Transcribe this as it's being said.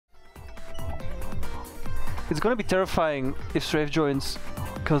It's gonna be terrifying if Strafe joins,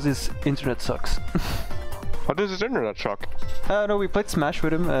 because his internet sucks. How does his internet suck? No, we played Smash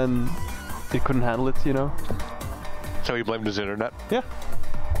with him and he couldn't handle it, you know. So he blamed his internet? Yeah.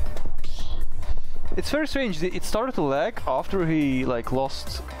 It's very strange. It started to lag after he like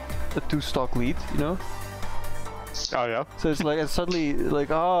lost a 2-stock lead, you know. Oh yeah. So it's like it's suddenly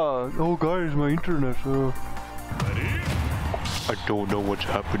like oh guys, my internet. I don't know what's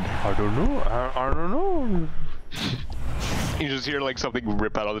happened. I don't know. I don't know. You just hear like something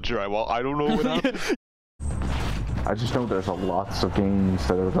rip out of the drywall. I don't know what happened. I just know there's a lots of games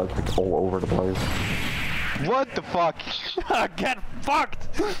that are like all over the place. What the fuck? Get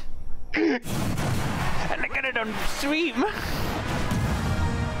fucked! And I get it on stream.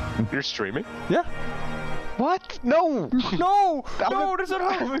 You're streaming? Yeah. What? No! No! No! That's not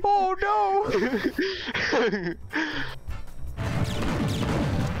how. Oh no!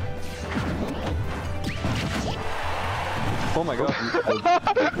 Oh my god.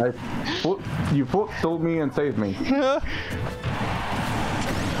 You told me and saved me.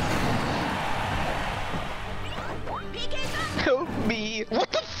 Help me!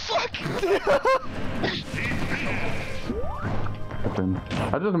 What the fuck?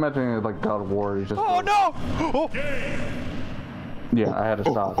 I just imagine it like God of War. Just Oh no! Oh! Yeah, I had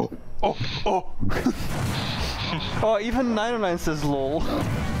to stop. Oh! Oh, even 909 says lol.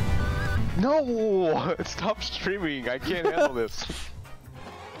 No! Stop streaming! I can't handle this.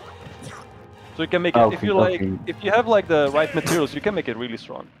 So you can make it if you like. If you have like the right materials, you can make it really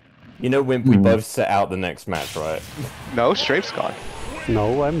strong. You know, Wimp, we both set out the next match, right? No, Strafe's gone.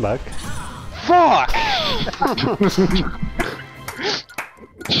 No, I'm back. Fuck!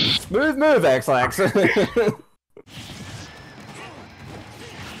 Smooth move, X-Lax.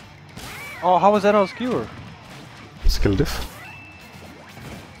 Oh, how was that on skewer? Skill diff.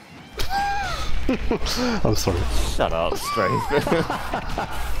 I'm sorry. Shut up, Strafe.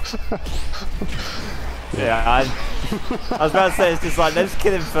 Yeah, I was about to say, it's just like, let's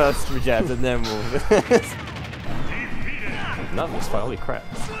kill him first, Reject, and then we'll... Nothing's fine, holy crap.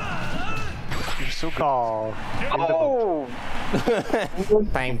 You're so good. Oh.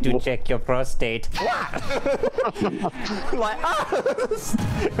 Time to check your prostate. Like,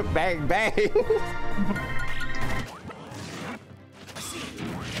 bang, bang.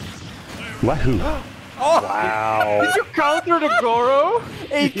 Wahoo! Oh, wow! Did you counter the Goro?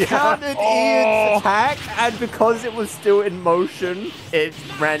 He countered Ian's attack, and because it was still in motion, it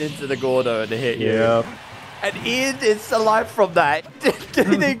ran into the Gordo and hit you. Yeah. And Ian is alive from that.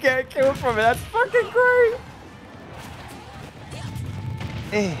 Didn't get killed from it. That's fucking great.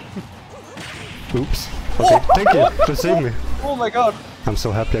 Oops. Okay, thank you for saving me. Oh my god. I'm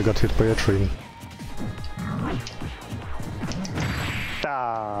so happy I got hit by a train.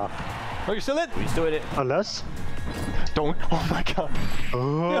 Ah. Oh, you still in? We still in it. Unless. Don't. Oh my god.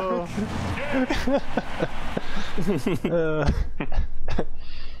 Oh.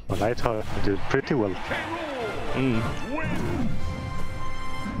 Well, I thought I did pretty well.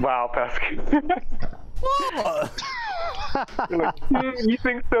 Wow, Pascal. You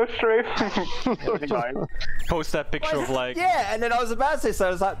think so, Strafe? Post that picture of like. Yeah, and then I was about to say so. I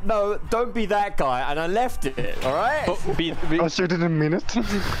was like, no, don't be that guy, and I left it. All right. Oh, so you didn't mean it?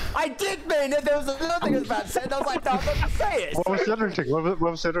 I did mean it. There was another thing I was about to say, and I was like, no, I'm not gonna say it. What was the other thing? What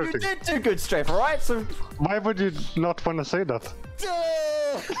was the other You thing? did do good, Strafe. All right. So. Why would you not want to say that?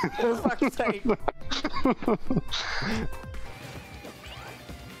 For fuck's sake.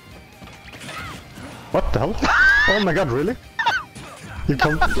 What the hell? Oh my god, really? You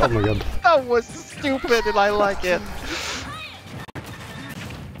come. Oh my god. That was stupid and I like it.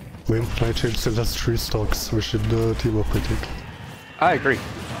 Wimp, my team still has 3 stocks. We should team up, I think. I agree.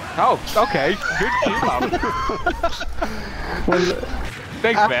 Oh, okay. Good team up. Well,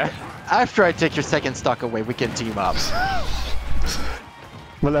 Thanks, man. After I take your second stock away, we can team up.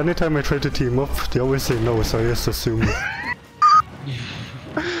 well, anytime I try to team up, they always say no, so I just assume.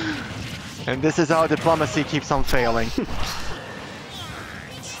 And this is how diplomacy keeps on failing.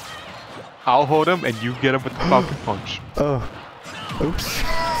 I'll hold him and you get him with the Falcon Punch. Oh. Oops.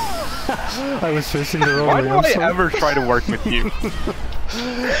 I was facing the wrong Why way. do I ever try to work with you?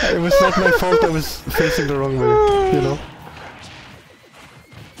 It was not my fault, I was facing the wrong way, you know?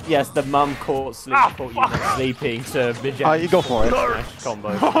 Yes, the mum caught thought you were sleeping, so Vijay. You go for it.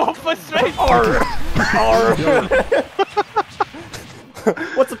 Combo. Oh, for straight.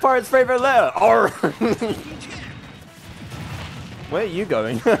 What's the pirate's favorite letter? R. Where are you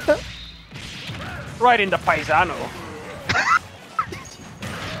going? Right in the paisano.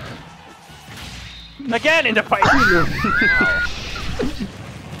 Again in the paisano.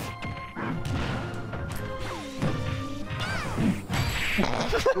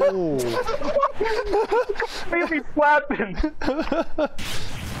 Made me flapping.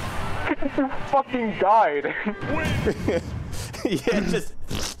 You fucking died. Yeah, just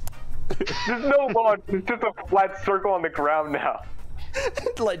There's no launch. It's just a flat circle on the ground now.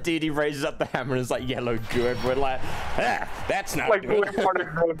 like DD raises up the hammer and it's like yellow goo everywhere. Like, that's not Like good. really part of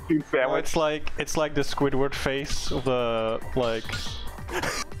grilled cheese Oh, sandwich. it's like the Squidward face of the like.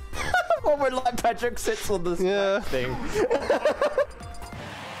 Or when like Patrick sits on this Yeah. thing.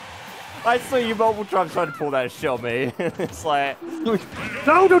 I saw you multiple times trying to pull that shit on me. It's like,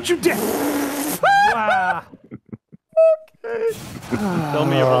 No, don't you dare! Wow. Tell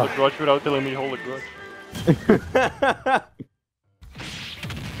me you hold a grudge without telling me you hold a grudge.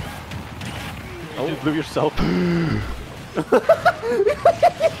 You just blew yourself. He's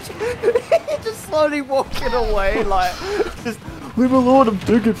just slowly walking away, like, just leave me alone. I'm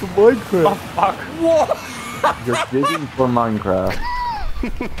digging for Minecraft. Oh fuck. What? You're digging for Minecraft.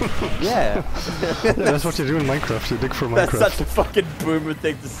 Yeah. That's what you do in Minecraft, you dig for That's Minecraft. such a fucking boomer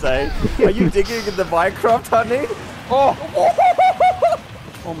thing to say. Are you digging in the Minecraft, honey? Oh.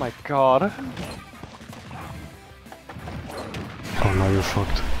 Oh my god. Oh no, you're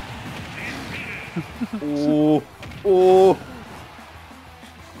fucked. Ooh. Ooh.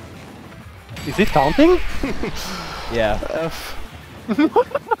 Is it taunting? Yeah. F.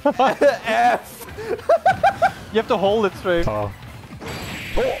 F. You have to hold it straight. Oh.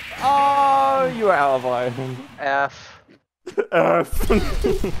 Oh, you were out of iron. F. F.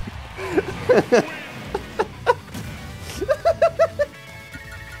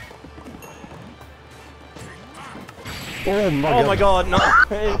 Oh my Oh my god, no.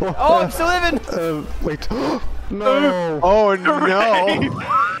 Oh, I'm still living. Wait. No! Oh no!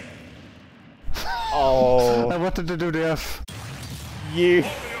 Oh, I wanted to do the F. you.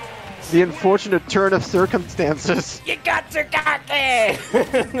 The unfortunate turn of circumstances. You got to cocky!